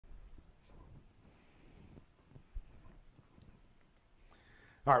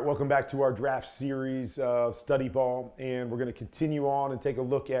All right, welcome back to our draft series of study ball, and we're going to continue on and take a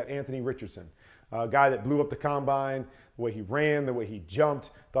look at Anthony Richardson, a guy that blew up the combine, the way he ran, the way he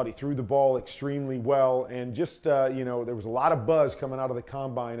jumped, thought he threw the ball extremely well, and just, there was a lot of buzz coming out of the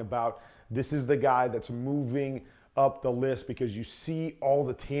combine about this is the guy that's moving up the list because you see all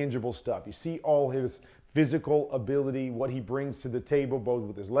the tangible stuff. You see all his physical ability, what he brings to the table, both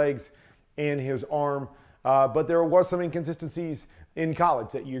with his legs and his arm. But there was some inconsistencies in college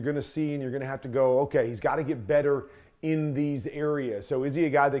that you're going to see, and you're going to have to go, okay, he's got to get better in these areas. So is he a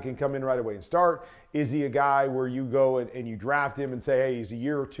guy that can come in right away and start? Is he a guy where you go and you draft him and say, hey, he's a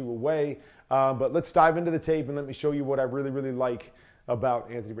year or two away? But let's dive into the tape and let me show you what I really, really like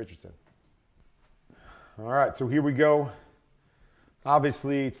about Anthony Richardson. All right, so here we go.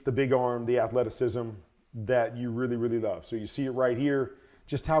 Obviously, it's the big arm, the athleticism that you really, really love. So you see it right here,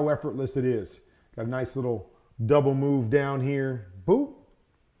 just how effortless it is. Got a nice little double move down here. Boop.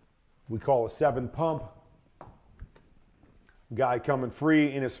 We call a 7 pump. Guy coming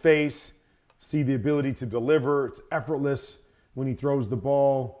free in his face. See the ability to deliver. It's effortless when he throws the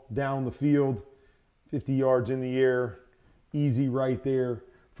ball down the field. 50 yards in the air. Easy right there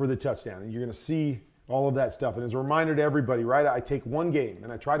for the touchdown. And you're going to see all of that stuff. And as a reminder to everybody, right, I take one game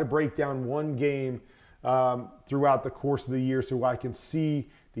and I try to break down one game throughout the course of the year so I can see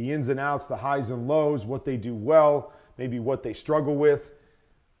the ins and outs, the highs and lows, what they do well, maybe what they struggle with.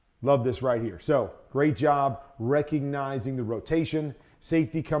 Love this right here. So great job recognizing the rotation.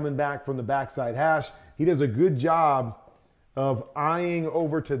 Safety coming back from the backside hash. He does a good job of eyeing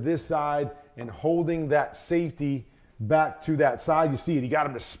over to this side and holding that safety back to that side. You see it. He got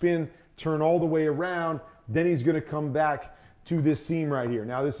him to spin, turn all the way around. Then he's going to come back to this seam right here.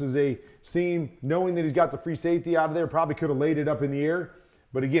 Now this is a seam, knowing that he's got the free safety out of there, probably could have laid it up in the air.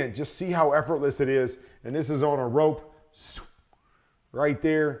 But again, just see how effortless it is. And this is on a rope right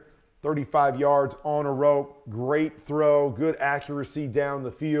there, 35 yards on a rope. Great throw, good accuracy down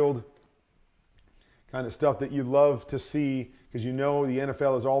the field. Kind of stuff that you love to see because you know the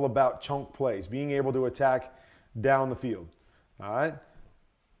NFL is all about chunk plays, being able to attack down the field. All right.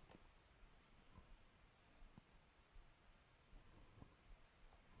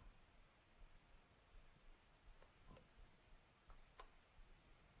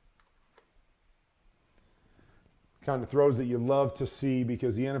 Kind of throws that you love to see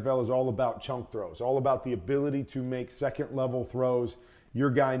because the NFL is all about chunk throws, all about the ability to make second level throws. Your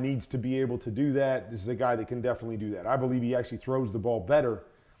guy needs to be able to do that. This is a guy that can definitely do that. I believe he actually throws the ball better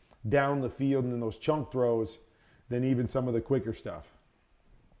down the field in those chunk throws than even some of the quicker stuff.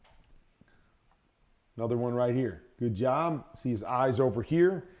 Another one right here. Good job. See his eyes over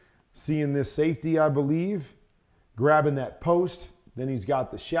here. Seeing this safety, I believe. Grabbing that post. Then he's got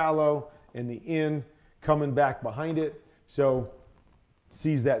the shallow and the in coming back behind it. So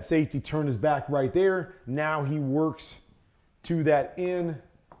sees that safety, turn his back right there. Now he works to that in.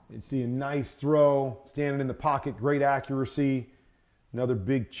 And see a nice throw, standing in the pocket, great accuracy. Another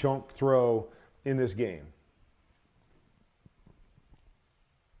big chunk throw in this game.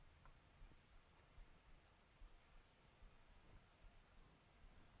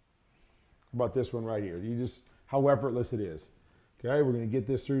 How about this one right here? You just, how effortless it is. Okay, we're going to get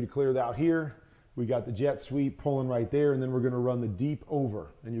this through to clear out here. We got the jet sweep pulling right there, and then we're going to run the deep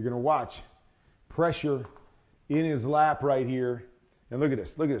over. And you're going to watch pressure in his lap right here. And look at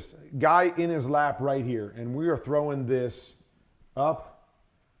this. Look at this. Guy in his lap right here. And we are throwing this up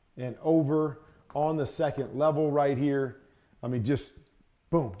and over on the second level right here. I mean, just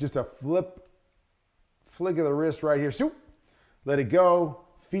boom. Just a flick of the wrist right here. Shoop. Let it go.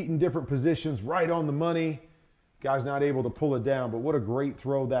 Feet in different positions, right on the money. Guy's not able to pull it down, but what a great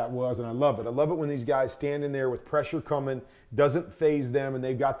throw that was, and I love it. I love it when these guys stand in there with pressure coming, doesn't phase them, and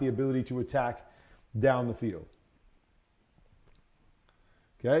they've got the ability to attack down the field.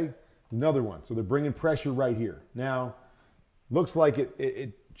 Okay, another one. So they're bringing pressure right here. Now, looks like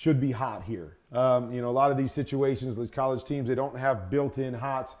it should be hot here. A lot of these situations, these college teams, they don't have built-in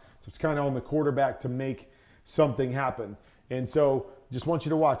hots, so it's kind of on the quarterback to make something happen. And so just want you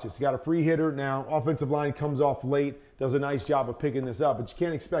to watch this. You got a free hitter now. Offensive line comes off late, does a nice job of picking this up, but you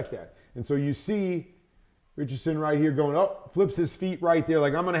can't expect that. And so you see Richardson right here going, oh, flips his feet right there,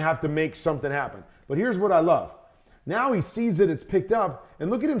 like I'm going to have to make something happen. But here's what I love. Now he sees it, it's picked up, and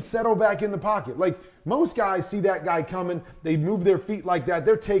look at him settle back in the pocket. Like most guys see that guy coming, they move their feet like that,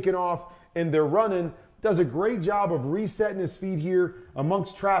 they're taking off, and they're running. Does a great job of resetting his feet here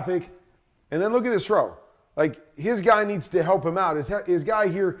amongst traffic. And then look at this throw. Like, his guy needs to help him out. His guy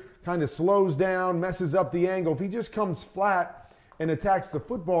here kind of slows down, messes up the angle. If he just comes flat and attacks the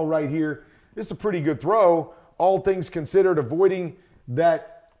football right here, this is a pretty good throw, all things considered, avoiding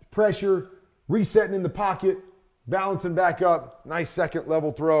that pressure, resetting in the pocket, balancing back up. Nice second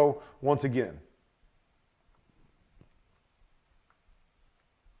level throw once again.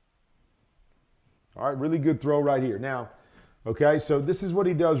 All right, really good throw right here. Now, okay, so this is what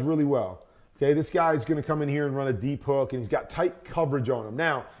he does really well. Okay, this guy's going to come in here and run a deep hook, and he's got tight coverage on him.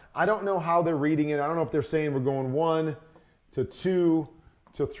 Now, I don't know how they're reading it. I don't know if they're saying we're going 1 to 2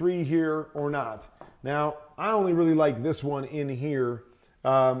 to 3 here or not. Now, I only really like this one in here.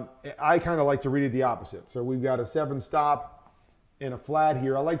 I kind of like to read it the opposite. So we've got a 7 stop and a flat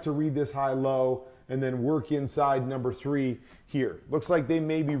here. I like to read this high-low and then work inside number 3 here. Looks like they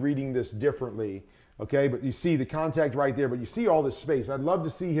may be reading this differently. Okay, but you see the contact right there, but you see all this space. I'd love to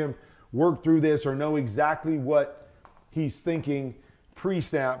see him work through this or know exactly what he's thinking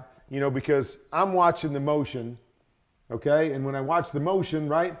pre-snap, you know, because I'm watching the motion, okay? And when I watch the motion,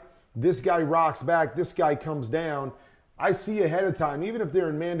 right, this guy rocks back, this guy comes down. I see ahead of time, even if they're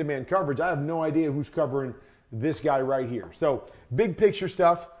in man-to-man coverage, I have no idea who's covering this guy right here. So big picture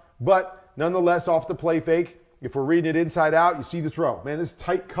stuff, but nonetheless off the play fake. If we're reading it inside out, you see the throw. Man, this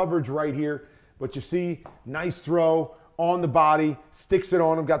tight coverage right here. But you see, nice throw on the body, sticks it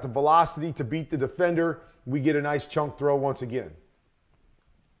on him, got the velocity to beat the defender. We get a nice chunk throw once again.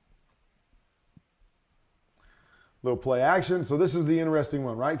 Little play action. So this is the interesting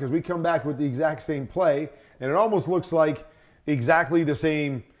one, right? Because we come back with the exact same play, and it almost looks like exactly the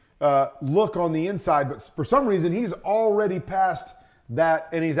same look on the inside, but for some reason, he's already past that,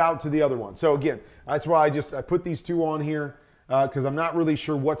 and he's out to the other one. So again, that's why I put these two on here, because I'm not really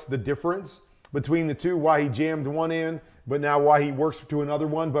sure what's the difference between the two, why he jammed one in, but now why he works to another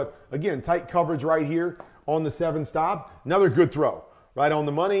one. But again, tight coverage right here on the 7 stop. Another good throw, right on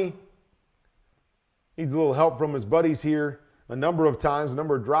the money. Needs a little help from his buddies here a number of times, a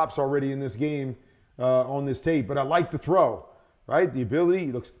number of drops already in this game on this tape. But I like the throw, right? The ability,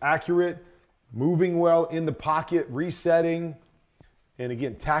 he looks accurate, moving well in the pocket, resetting, and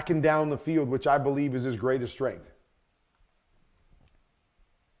again, tacking down the field, which I believe is his greatest strength.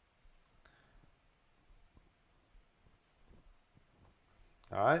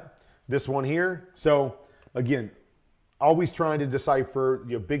 All right, this one here. So again, always trying to decipher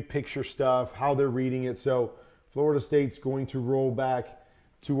big picture stuff, how they're reading it. So Florida State's going to roll back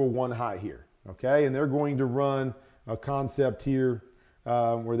to a 1 high here, okay? And they're going to run a concept here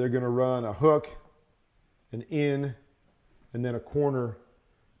where they're going to run a hook, an in, and then a corner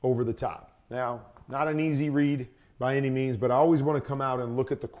over the top. Now, not an easy read by any means, but I always want to come out and look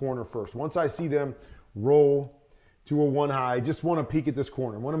at the corner first. Once I see them roll to a 1 high, I just want to peek at this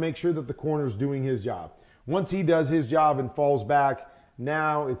corner. I want to make sure that the corner is doing his job. Once he does his job and falls back,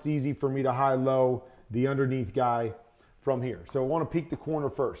 now it's easy for me to high-low the underneath guy from here. So I want to peek the corner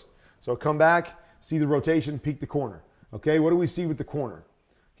first. So come back, see the rotation, peek the corner. Okay, what do we see with the corner?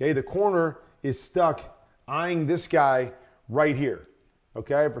 Okay, the corner is stuck eyeing this guy right here.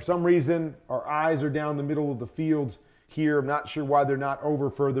 Okay, for some reason, our eyes are down the middle of the field here. I'm not sure why they're not over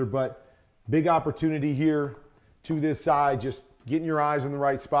further, but big opportunity here to this side, just getting your eyes in the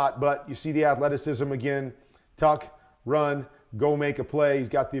right spot. But you see the athleticism again, tuck, run, go make a play. He's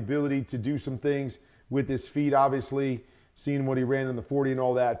got the ability to do some things with his feet, obviously, seeing what he ran in the 40 and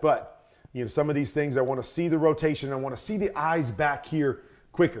all that. But, you know, some of these things, I want to see the rotation. I want to see the eyes back here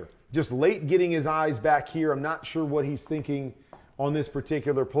quicker. Just late getting his eyes back here. I'm not sure what he's thinking on this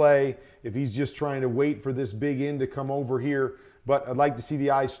particular play, if he's just trying to wait for this big end to come over here. But I'd like to see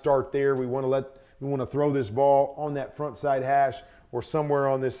the eyes start there. We want to throw this ball on that front side hash or somewhere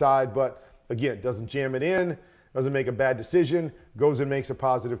on this side. But again, doesn't jam it in, doesn't make a bad decision, goes and makes a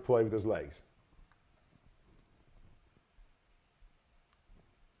positive play with his legs.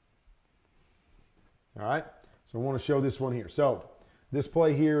 All right, so I want to show this one here. So this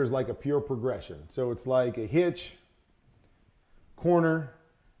play here is like a pure progression. So it's like a hitch, corner,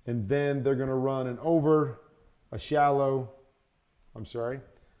 and then they're going to run an over, a shallow, I'm going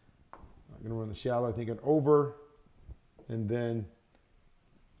to run the shallow, I think an over, and then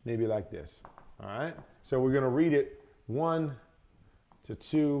maybe like this. All right, so we're going to read it 1 to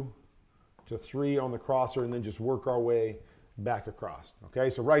 2 to 3 on the crosser, and then just work our way back across. Okay,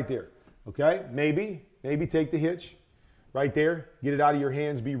 so right there. Okay, maybe take the hitch right there, get it out of your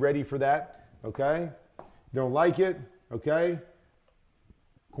hands, be ready for that. Okay, don't like it. Okay,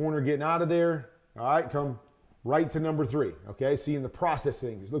 corner getting out of there. All right, come right to number 3. Okay, seeing the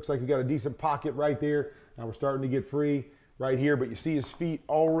processing. It looks like we got a decent pocket right there. Now we're starting to get free right here, but you see his feet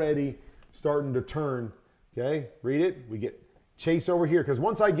already starting to turn. Okay, read it. We get chase over here, because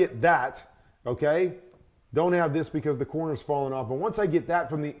once I get that, okay, don't have this because the corner's falling off, but once I get that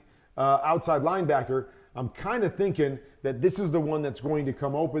from the outside linebacker, I'm kind of thinking that this is the one that's going to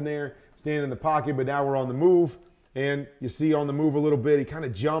come open there, stand in the pocket, but now we're on the move. And you see on the move a little bit, he kind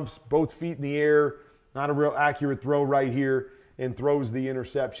of jumps, both feet in the air, not a real accurate throw right here, and throws the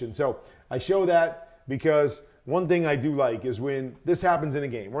interception. So I show that because one thing I do like is when this happens in a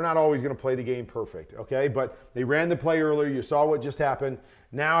game, we're not always going to play the game perfect, okay? But they ran the play earlier. You saw what just happened.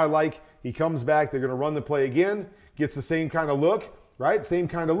 Now I like he comes back. They're going to run the play again, gets the same kind of look, right? Same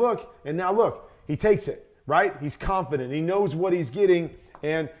kind of look. And now look, he takes it, right? He's confident. He knows what he's getting.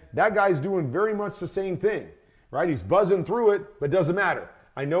 And that guy's doing very much the same thing, right? He's buzzing through it, but it doesn't matter.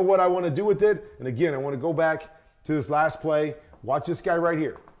 I know what I want to do with it. And again, I want to go back to this last play. Watch this guy right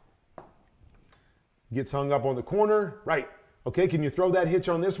here. Gets hung up on the corner. Right. Okay, can you throw that hitch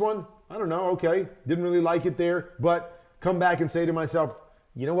on this one? I don't know. Okay, didn't really like it there. But come back and say to myself,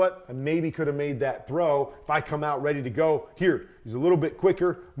 you know what? I maybe could have made that throw if I come out ready to go. Here, he's a little bit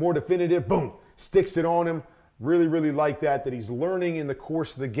quicker, more definitive. Boom, sticks it on him. Really, really like that he's learning in the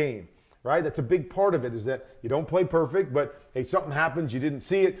course of the game. Right? That's a big part of it, is that you don't play perfect, but hey, something happens, you didn't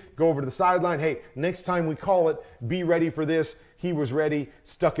see it, go over to the sideline. Hey, next time we call it, be ready for this. He was ready,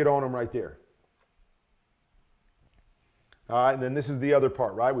 stuck it on him right there. And then this is the other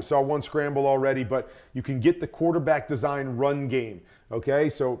part, right? We saw one scramble already, but you can get the quarterback design run game, okay?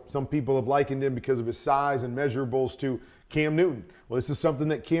 So some people have likened him because of his size and measurables to Cam Newton. Well, this is something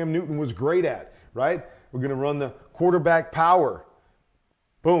that Cam Newton was great at, right? We're going to run the quarterback power.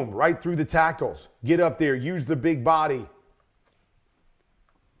 Boom, right through the tackles. Get up there, use the big body.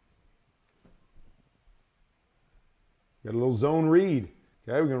 Got a little zone read.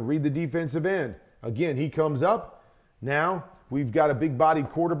 Okay, we're going to read the defensive end. Again, he comes up. Now we've got a big-bodied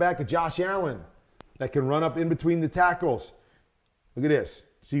quarterback, a Josh Allen, that can run up in between the tackles. Look at this.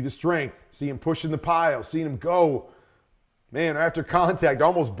 See the strength. See him pushing the pile. Seeing him go. Man, after contact,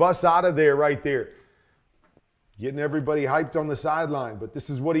 almost busts out of there right there. Getting everybody hyped on the sideline, but this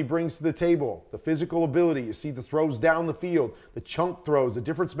is what he brings to the table. The physical ability. You see the throws down the field, the chunk throws, the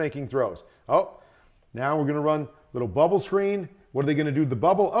difference-making throws. Oh, now we're going to run a little bubble screen. What are they going to do to the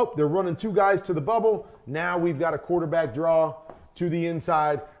bubble? Oh, they're running two guys to the bubble. Now we've got a quarterback draw to the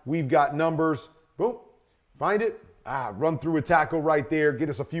inside. We've got numbers. Boom. Find it. Run through a tackle right there. Get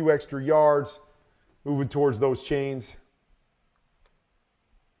us a few extra yards. Moving towards those chains.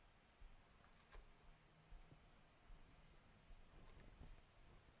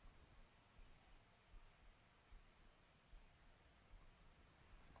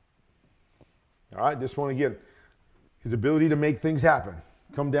 All right, this one again. His ability to make things happen.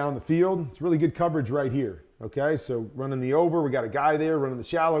 Come down the field. It's really good coverage right here. Okay, so running the over, we got a guy there. Running the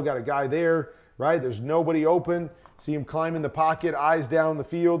shallow, got a guy there, right? There's nobody open. See him climb in the pocket, eyes down the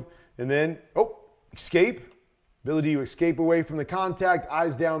field. And then, oh, escape. Ability to escape away from the contact,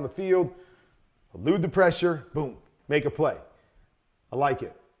 eyes down the field. Elude the pressure, boom, make a play. I like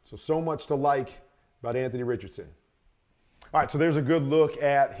it. So much to like about Anthony Richardson. All right, so there's a good look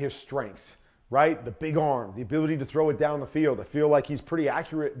at his strengths. Right? The big arm, the ability to throw it down the field. I feel like he's pretty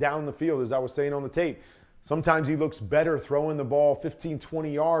accurate down the field, as I was saying on the tape. Sometimes he looks better throwing the ball 15,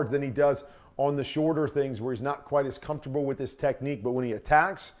 20 yards than he does on the shorter things where he's not quite as comfortable with his technique. But when he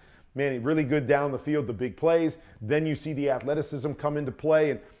attacks, man, he's really good down the field, the big plays. Then you see the athleticism come into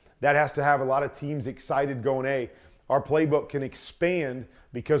play, and that has to have a lot of teams excited going, hey, our playbook can expand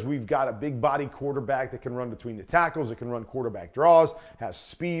because we've got a big body quarterback that can run between the tackles, that can run quarterback draws, has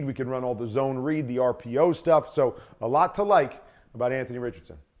speed. We can run all the zone read, the RPO stuff. So a lot to like about Anthony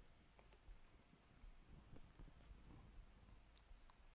Richardson.